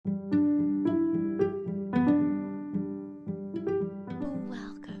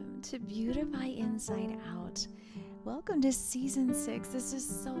inside out. Welcome to season 6. This is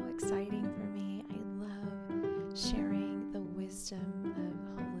so exciting for me. I love sharing the wisdom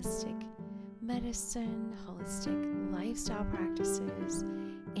of holistic medicine, holistic lifestyle practices,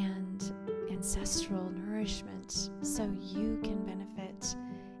 and ancestral nourishment so you can benefit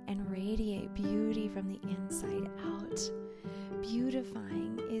and radiate beauty from the inside out.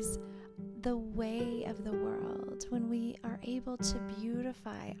 Beautifying is the way of the world. When we are able to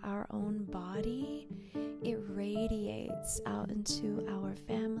beautify our own body, it radiates out into our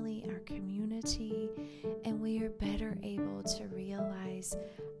family, our community, and we are better able to realize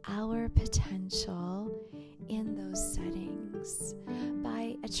our potential in those settings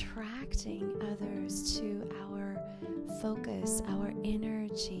by attracting others to our focus, our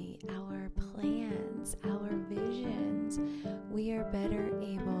energy, our plans, our visions. We are better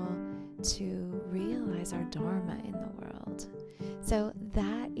able to realize our dharma in the world. So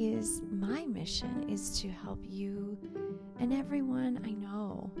that is my mission, is to help you and everyone I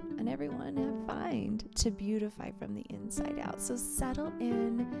know and everyone I find to beautify from the inside out. So settle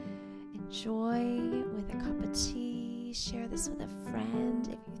in, enjoy with a cup of tea, share this with a friend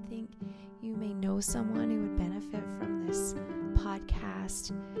if you think you may know someone who would benefit from this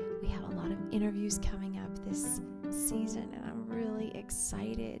podcast. We have a lot of interviews coming up this season, and I'm really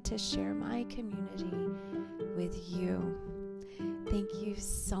excited to share my community with you. Thank you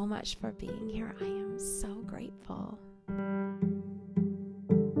so much for being here. I am so grateful.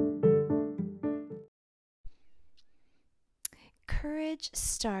 Courage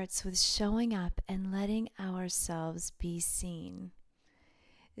starts with showing up and letting ourselves be seen.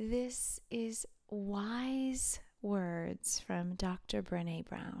 This is wise words from Dr. Brené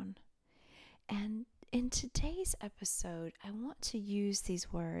Brown. And in today's episode, I want to use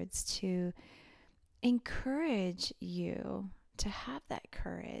these words to encourage you to have that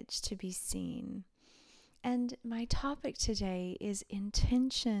courage to be seen. And my topic today is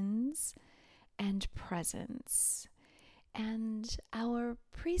intentions and presence. And our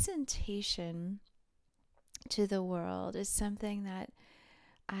presentation to the world is something that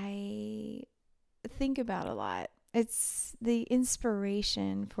I think about a lot. It's the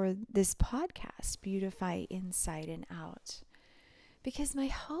inspiration for this podcast, Beautify Inside and Out. Because my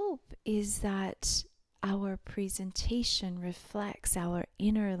hope is that our presentation reflects our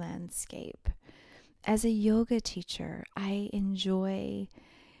inner landscape. As a yoga teacher, I enjoy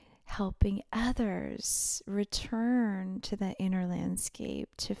helping others return to the inner landscape,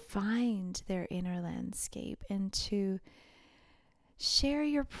 to find their inner landscape, and to share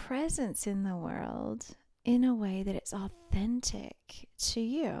your presence in the world in a way that it's authentic to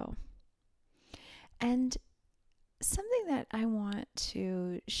you. And something that I want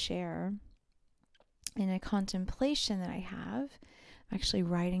to share in a contemplation that I have, I'm actually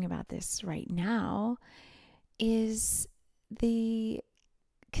writing about this right now, is the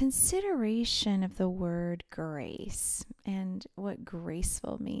consideration of the word grace and what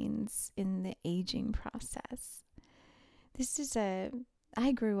graceful means in the aging process.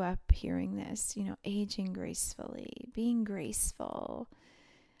 I grew up hearing this, aging gracefully, being graceful.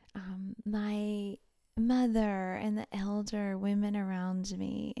 My mother and the elder women around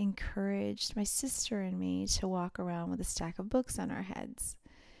me encouraged my sister and me to walk around with a stack of books on our heads,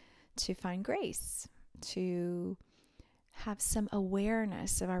 to find grace, to have some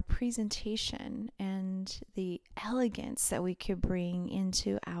awareness of our presentation and the elegance that we could bring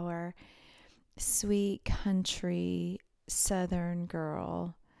into our sweet country Southern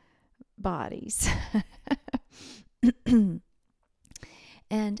girl bodies.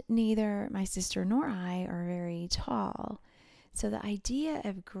 And neither my sister nor I are very tall. So the idea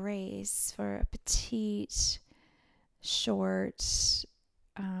of grace for a petite, short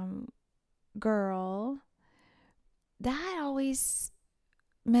girl, that always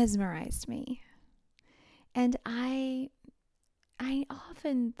mesmerized me. And I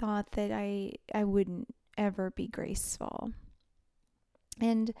often thought that I wouldn't ever be graceful.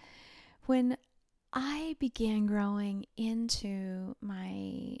 And when I began growing into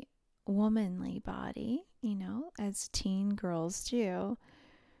my womanly body, as teen girls do,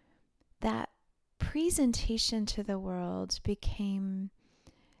 that presentation to the world became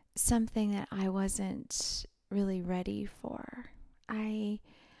something that I wasn't really ready for. I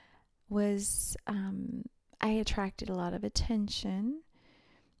attracted a lot of attention.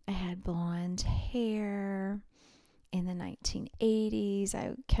 I had blonde hair. In the 1980s,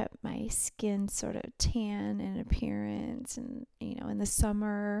 I kept my skin sort of tan in appearance, and, in the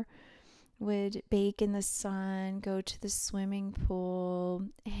summer, would bake in the sun, go to the swimming pool,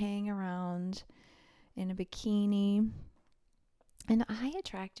 hang around in a bikini, and I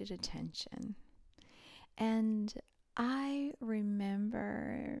attracted attention. And I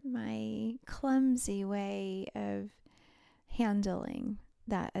remember my clumsy way of handling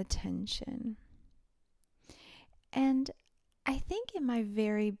that attention. And I think in my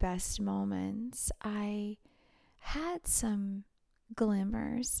very best moments, I had some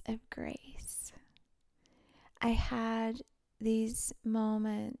glimmers of grace. I had these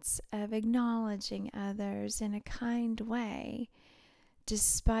moments of acknowledging others in a kind way,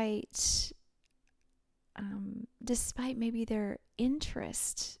 despite maybe their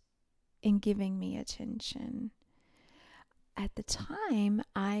interest in giving me attention. At the time,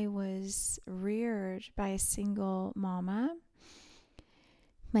 I was reared by a single mama.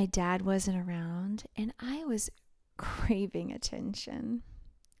 My dad wasn't around, and I was craving attention.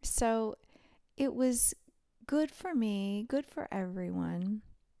 So it was good for me, good for everyone.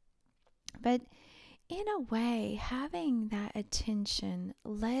 But in a way, having that attention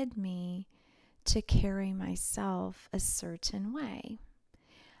led me to carry myself a certain way.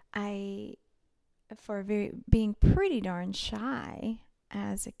 Being pretty darn shy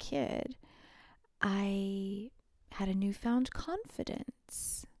as a kid, I had a newfound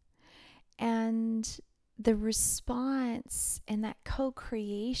confidence. And the response and that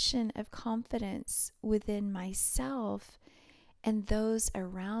co-creation of confidence within myself and those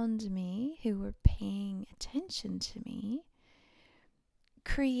around me who were paying attention to me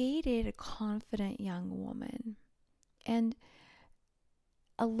created a confident young woman. And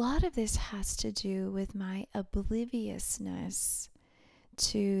a lot of this has to do with my obliviousness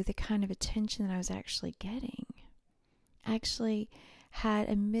to the kind of attention that I was actually getting. I actually had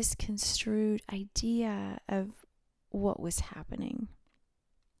a misconstrued idea of what was happening.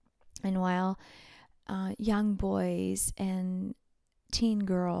 And while young boys and teen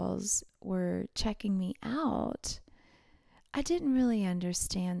girls were checking me out, I didn't really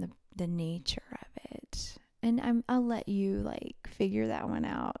understand the nature of it. And I'll let you figure that one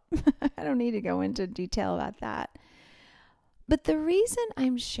out. I don't need to go into detail about that. But the reason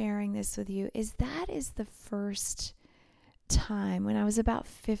I'm sharing this with you is that is the first time when I was about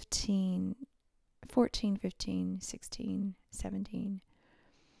 14, 15, 16, 17.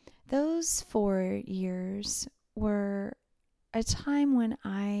 Those 4 years were a time when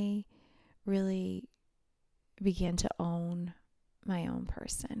I really began to own my own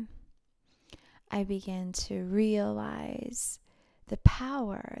person. I began to realize the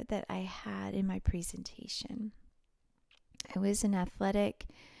power that I had in my presentation. I was an athletic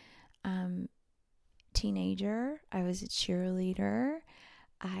teenager. I was a cheerleader.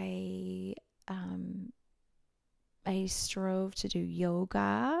 I strove to do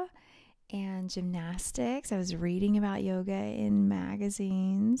yoga and gymnastics. I was reading about yoga in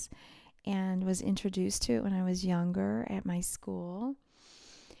magazines and was introduced to it when I was younger at my school.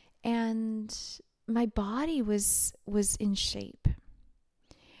 And my body was in shape.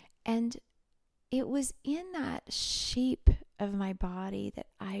 And it was in that shape of my body that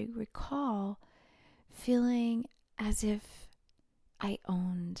I recall feeling as if I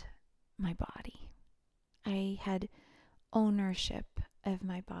owned my body. I had ownership of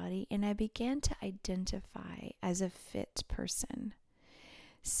my body, and I began to identify as a fit person.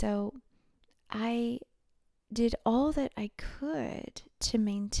 So I did all that I could to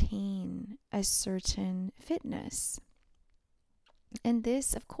maintain a certain fitness. And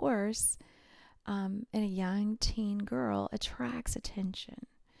this, of course, in a young teen girl, attracts attention.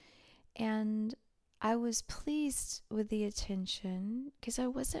 And I was pleased with the attention because I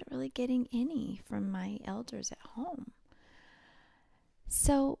wasn't really getting any from my elders at home.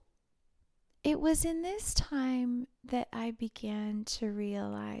 So it was in this time that I began to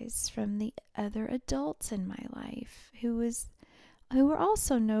realize from the other adults in my life who were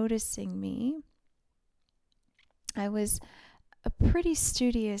also noticing me. I was a pretty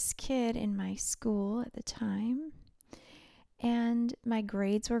studious kid in my school at the time, and my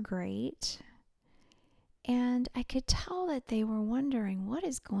grades were great. And I could tell that they were wondering what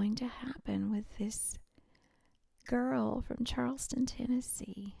is going to happen with this girl from Charleston,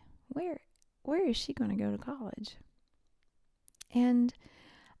 Tennessee. Where is she going to go to college? And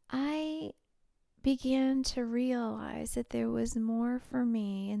I began to realize that there was more for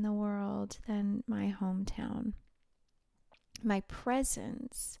me in the world than my hometown. My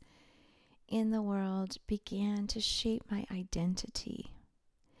presence in the world began to shape my identity.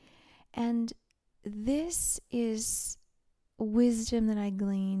 And this is wisdom that I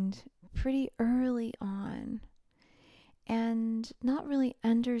gleaned pretty early on, and not really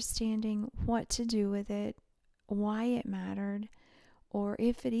understanding what to do with it, why it mattered, or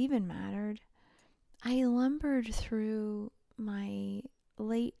if it even mattered. I lumbered through my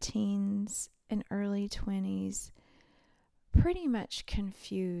late teens and early 20s pretty much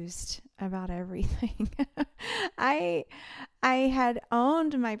confused about everything. I I had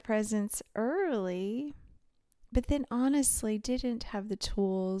owned my presence early, but then honestly didn't have the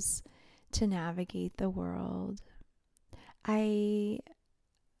tools to navigate the world. I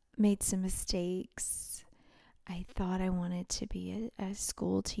made some mistakes. I thought I wanted to be a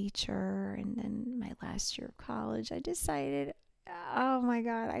school teacher, and then my last year of college, I decided, oh my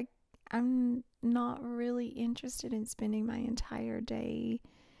God, I'm not really interested in spending my entire day,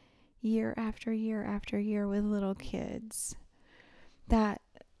 year after year after year, with little kids. That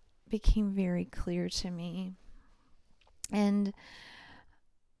became very clear to me. And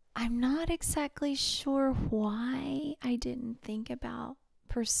I'm not exactly sure why I didn't think about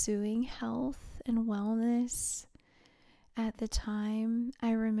pursuing health and wellness at the time.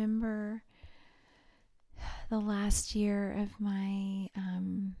 I remember the last year of my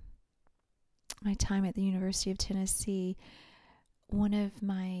time at the University of Tennessee, one of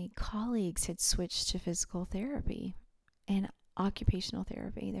my colleagues had switched to physical therapy and occupational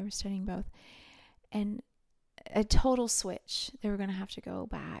therapy. They were studying both. And a total switch. They were going to have to go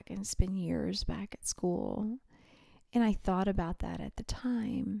back and spend years back at school. And I thought about that at the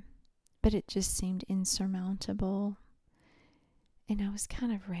time, but it just seemed insurmountable. And I was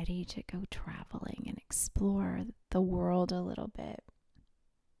kind of ready to go traveling and explore the world a little bit.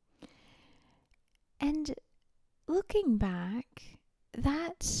 And looking back,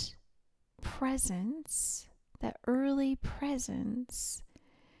 that presence, that early presence,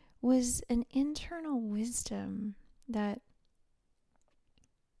 was an internal wisdom that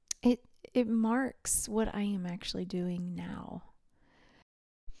it marks what I am actually doing now.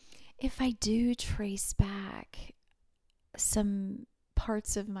 If I do trace back some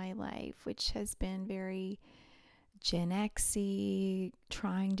parts of my life, which has been very Gen X-y,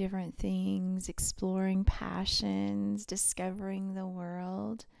 trying different things, exploring passions, discovering the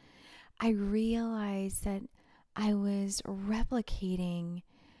world, I realized that I was replicating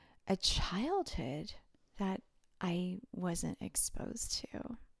a childhood that I wasn't exposed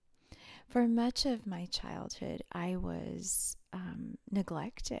to. For much of my childhood, I was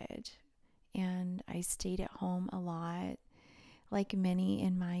neglected, and I stayed at home a lot. Like many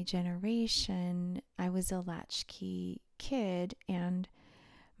in my generation, I was a latchkey kid, and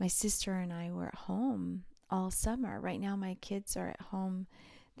my sister and I were at home all summer. Right now, my kids are at home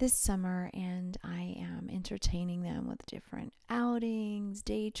this summer, and I am entertaining them with different outings,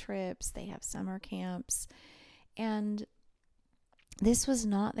 day trips. They have summer camps, and this was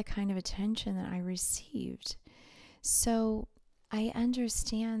not the kind of attention that I received. So I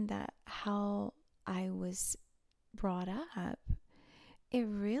understand that how I was brought up, it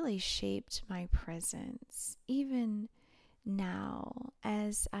really shaped my presence. Even now,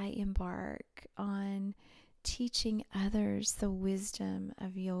 as I embark on teaching others the wisdom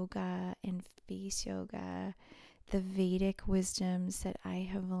of yoga and face yoga, the Vedic wisdoms that I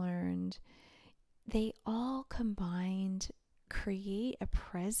have learned, they all combined create a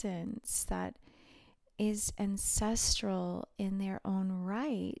presence that is ancestral in their own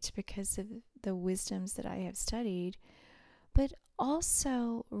right because of the wisdoms that I have studied, but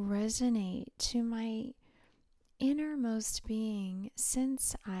also resonate to my innermost being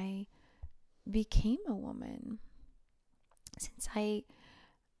since I became a woman, since I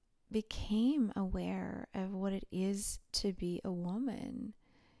became aware of what it is to be a woman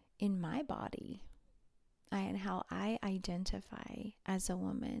in my body, and how I identify as a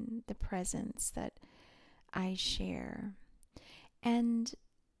woman, the presence that I share. And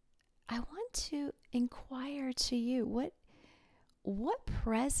I want to inquire to you, what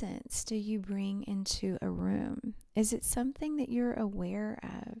presence do you bring into a room? Is it something that you're aware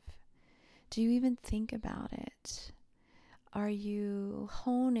of? Do you even think about it? Are you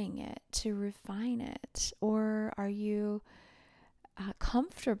honing it to refine it? Or are you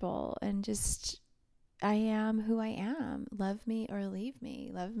comfortable and just, I am who I am. Love me or leave me.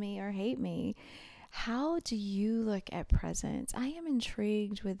 Love me or hate me. How do you look at presence? I am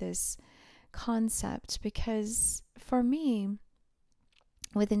intrigued with this concept because for me,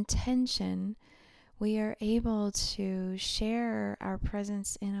 with intention, we are able to share our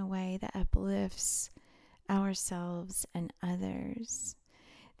presence in a way that uplifts ourselves and others.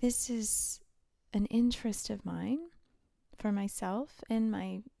 This is an interest of mine for myself and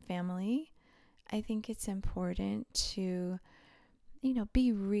my family. I think it's important to,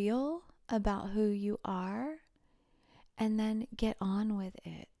 be real about who you are and then get on with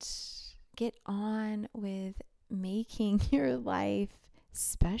it. Get on with making your life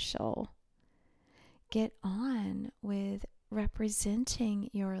special. Get on with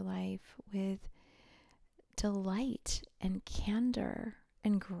representing your life with delight and candor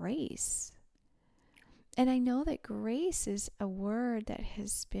and grace. And I know that grace is a word that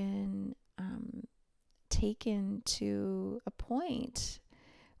has been taken to a point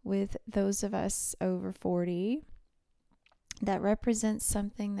with those of us over 40 that represents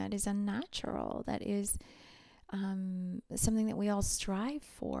something that is unnatural, that is something that we all strive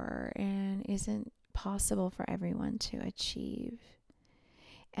for and isn't possible for everyone to achieve.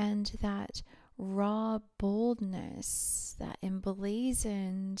 And that raw boldness, that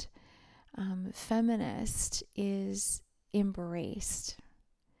emblazoned feminist is embraced.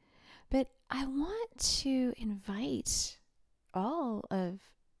 But I want to invite all of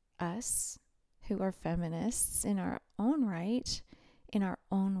us who are feminists in our own right, in our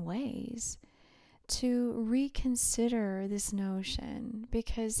own ways, to reconsider this notion,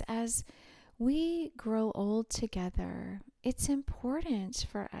 because as we grow old together, it's important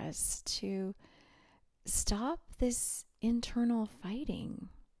for us to stop this internal fighting.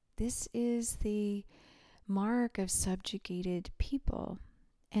 This is the mark of subjugated people,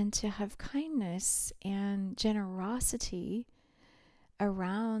 and to have kindness and generosity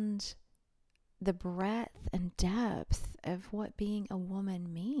around the breadth and depth of what being a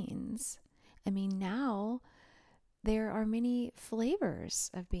woman means. I mean, now there are many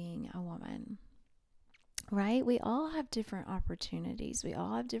flavors of being a woman, right? We all have different opportunities. We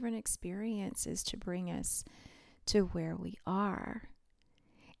all have different experiences to bring us to where we are.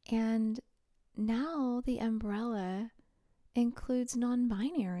 And now the umbrella includes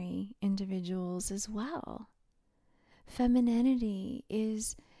non-binary individuals as well. Femininity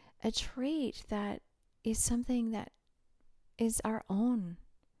is a trait that is something that is our own.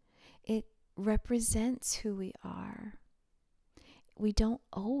 It represents who we are. We don't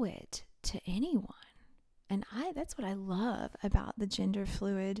owe it to anyone. And that's what I love about the gender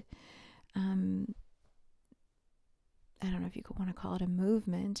fluid, I don't know if you want to call it a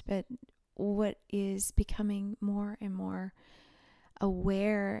movement, but what is becoming more and more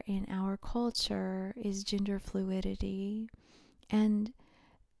aware in our culture is gender fluidity. And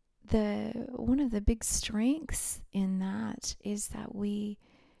one of the big strengths in that is that we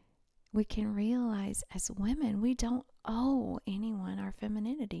can realize as women, we don't owe anyone our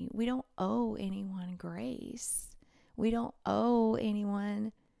femininity. We don't owe anyone grace. We don't owe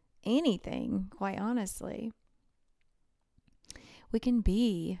anyone anything, quite honestly. We can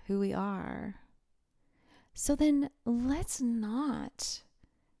be who we are. So then let's not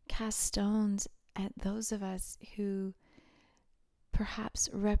cast stones at those of us who perhaps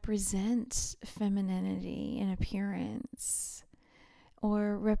represent femininity in appearance,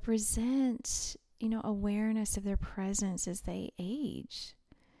 or represent, awareness of their presence as they age,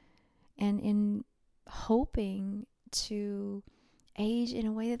 and in hoping to age in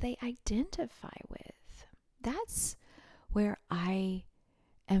a way that they identify with. That's where I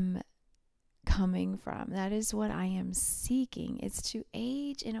am coming from. That is what I am seeking. It's to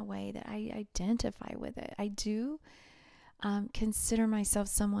age in a way that I identify with it. I do consider myself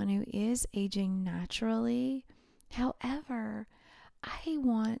someone who is aging naturally. However, I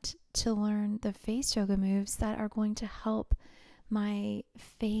want to learn the face yoga moves that are going to help my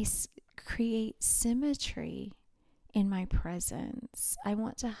face create symmetry in my presence. I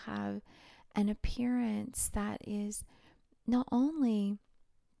want to have an appearance that is not only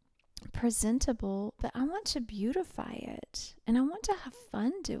presentable, but I want to beautify it, and I want to have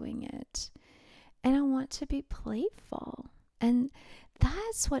fun doing it, and I want to be playful. And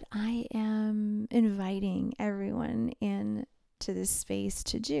that's what I am inviting everyone in to this space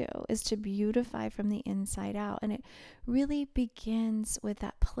to do, is to beautify from the inside out. And it really begins with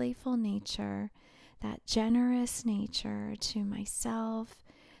that playful nature, that generous nature to myself,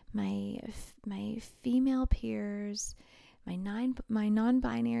 my female peers, my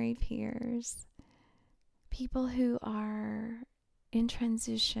non-binary peers, people who are in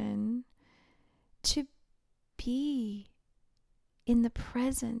transition, to be in the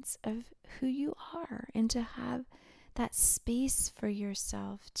presence of who you are, and to have that space for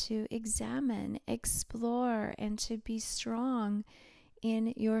yourself to examine, explore, and to be strong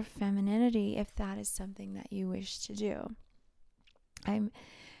in your femininity if that is something that you wish to do.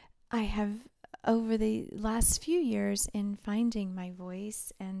 I have, over the last few years, in finding my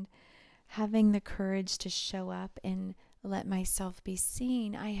voice and having the courage to show up and let myself be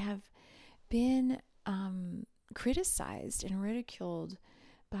seen, I have been criticized and ridiculed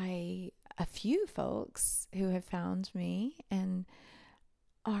by a few folks who have found me and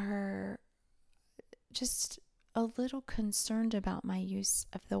are just a little concerned about my use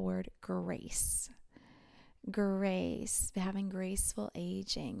of the word grace. grace, having graceful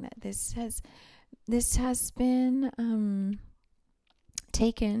aging, that this has been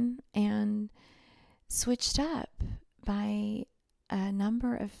taken and switched up by a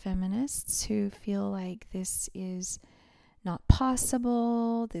number of feminists who feel like this is not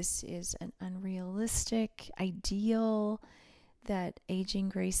possible, this is an unrealistic ideal, that aging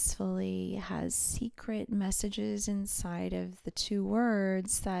gracefully has secret messages inside of the two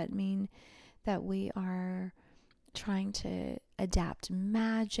words that mean that we are trying to adapt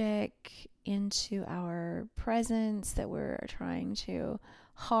magic into our presence, that we're trying to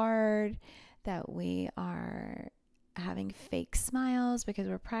hard, that we are having fake smiles because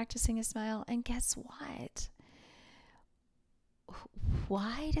we're practicing a smile. And guess what?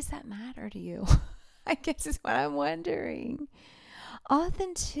 Why does that matter to you? I guess is what I'm wondering.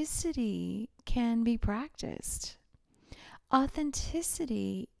 Authenticity can be practiced.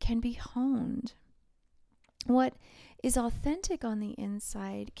 Authenticity can be honed. What is authentic on the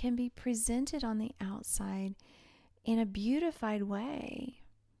inside can be presented on the outside in a beautified way.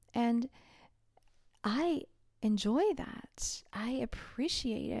 And I enjoy that. I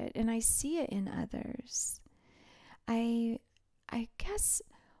appreciate it, and I see it in others. I guess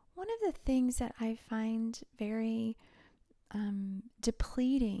one of the things that I find very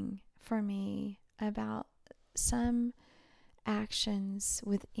depleting for me about some actions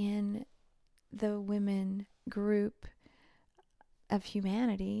within the women group of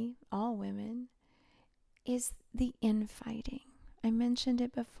humanity, all women, is the infighting. I mentioned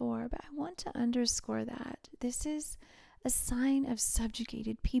it before, but I want to underscore that. This is a sign of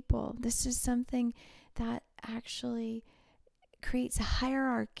subjugated people. This is something that actually creates a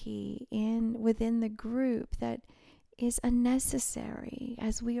hierarchy within the group that is unnecessary,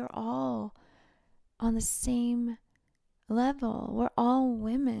 as we are all on the same level. We're all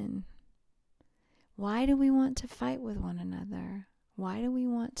women. Why do we want to fight with one another? Why do we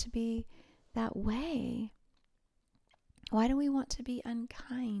want to be that way? Why do we want to be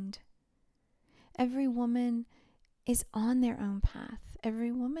unkind? Every woman is on their own path.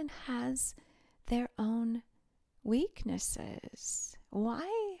 Every woman has their own weaknesses.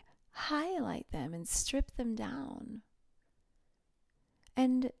 Why highlight them and strip them down?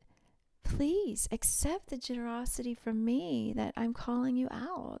 And please accept the generosity from me that I'm calling you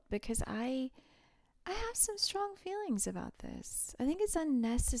out, because I have some strong feelings about this. I think it's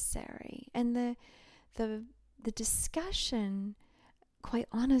unnecessary. And the discussion, quite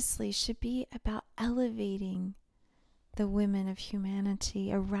honestly, should be about elevating the women of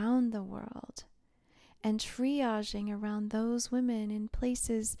humanity around the world and triaging around those women in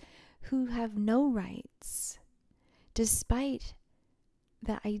places who have no rights, despite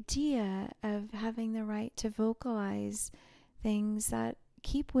the idea of having the right to vocalize things that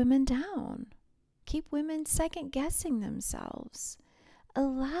keep women down, keep women second guessing themselves.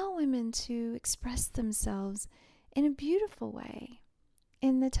 Allow women to express themselves in a beautiful way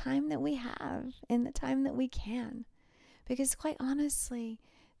in the time that we have, in the time that we can. Because quite honestly,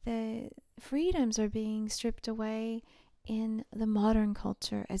 the freedoms are being stripped away in the modern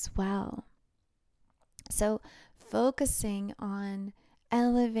culture as well. So focusing on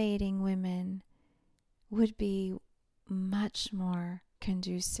elevating women would be much more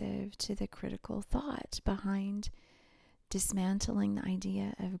conducive to the critical thought behind dismantling the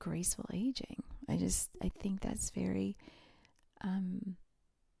idea of graceful aging. I think that's very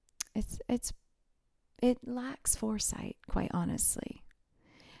it lacks foresight, quite honestly.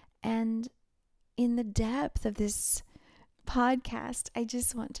 And in the depth of this podcast, I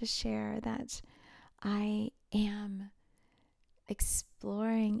just want to share that I am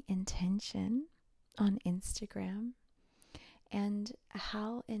exploring intention on Instagram, and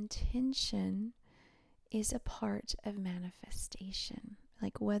how intention is a part of manifestation.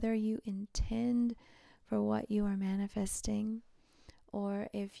 Like whether you intend for what you are manifesting, or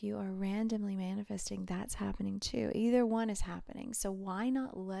if you are randomly manifesting, that's happening too. Either one is happening. So why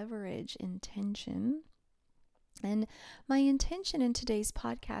not leverage intention? And my intention in today's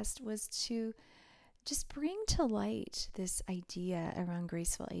podcast was to just bring to light this idea around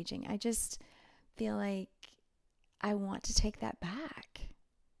graceful aging. I just feel like I want to take that back.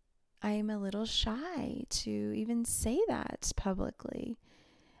 I'm a little shy to even say that publicly.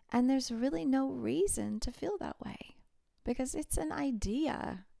 And there's really no reason to feel that way, because it's an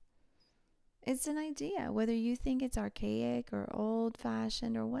idea. It's an idea. Whether you think it's archaic or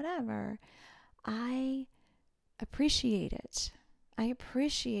old-fashioned or whatever, I appreciate it. I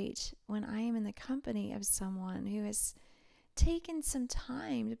appreciate when I am in the company of someone who has taken some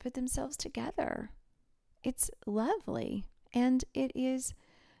time to put themselves together. It's lovely, and it is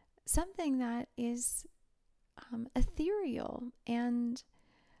something that is ethereal and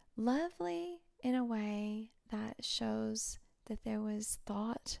lovely in a way that shows that there was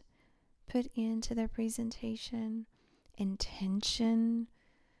thought put into their presentation. Intention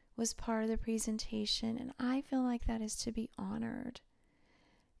was part of the presentation, and I feel like that is to be honored.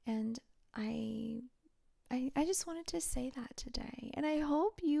 And I just wanted to say that today. And I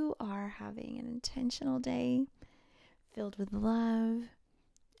hope you are having an intentional day filled with love,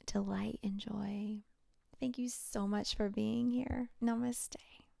 delight, and joy. Thank you so much for being here. Namaste.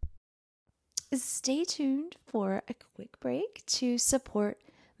 Stay tuned for a quick break to support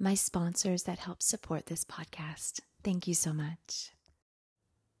my sponsors that help support this podcast. Thank you so much.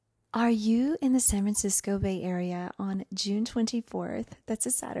 Are you in the San Francisco Bay Area on June 24th? That's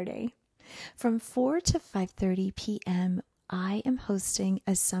a Saturday. From 4 to 5:30 p.m., I am hosting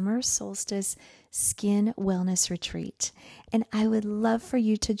a summer solstice skin wellness retreat, and I would love for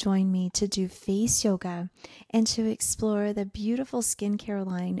you to join me to do face yoga and to explore the beautiful skincare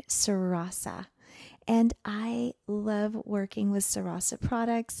line Sarasa. And I love working with Sarasa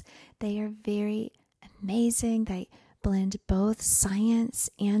products. They are very amazing. They blend both science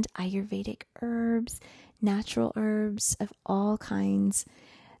and Ayurvedic herbs, natural herbs of all kinds.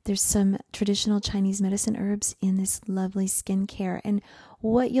 There's some traditional Chinese medicine herbs in this lovely skincare. And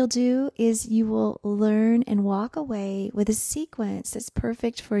what you'll do is you will learn and walk away with a sequence that's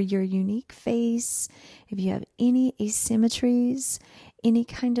perfect for your unique face. If you have any asymmetries, any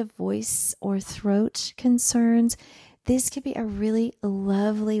kind of voice or throat concerns, this could be a really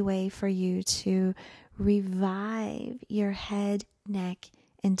lovely way for you to revive your head, neck,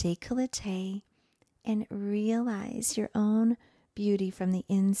 and décolleté and realize your own beauty from the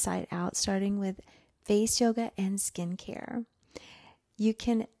inside out, starting with face yoga and skincare. You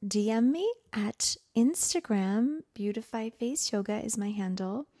can DM me at Instagram. Beautify Face Yoga is my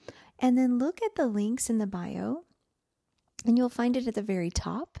handle. And then look at the links in the bio, and you'll find it at the very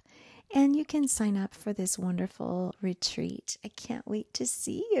top. And you can sign up for this wonderful retreat. I can't wait to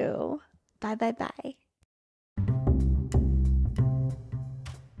see you. Bye, bye, bye.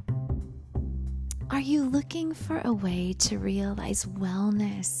 Are you looking for a way to realize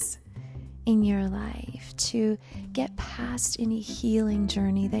wellness in your life, to get past any healing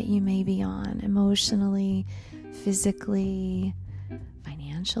journey that you may be on, emotionally, physically,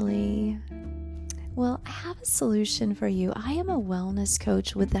 financially? Well, I have a solution for you. I am a wellness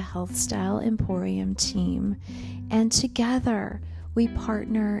coach with the Health Style Emporium team, and together we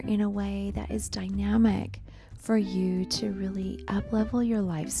partner in a way that is dynamic for you to really up-level your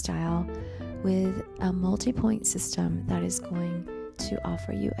lifestyle with a multi-point system that is going to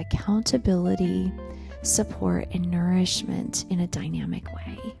offer you accountability, support, and nourishment in a dynamic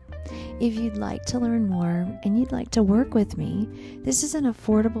way. If you'd like to learn more and you'd like to work with me, this is an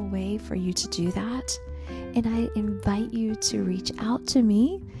affordable way for you to do that. And I invite you to reach out to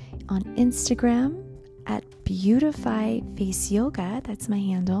me on Instagram at Beautify Face Yoga. That's my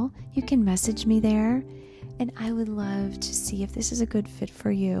handle. You can message me there, and I would love to see if this is a good fit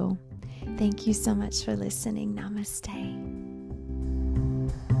for you. Thank you so much for listening. Namaste.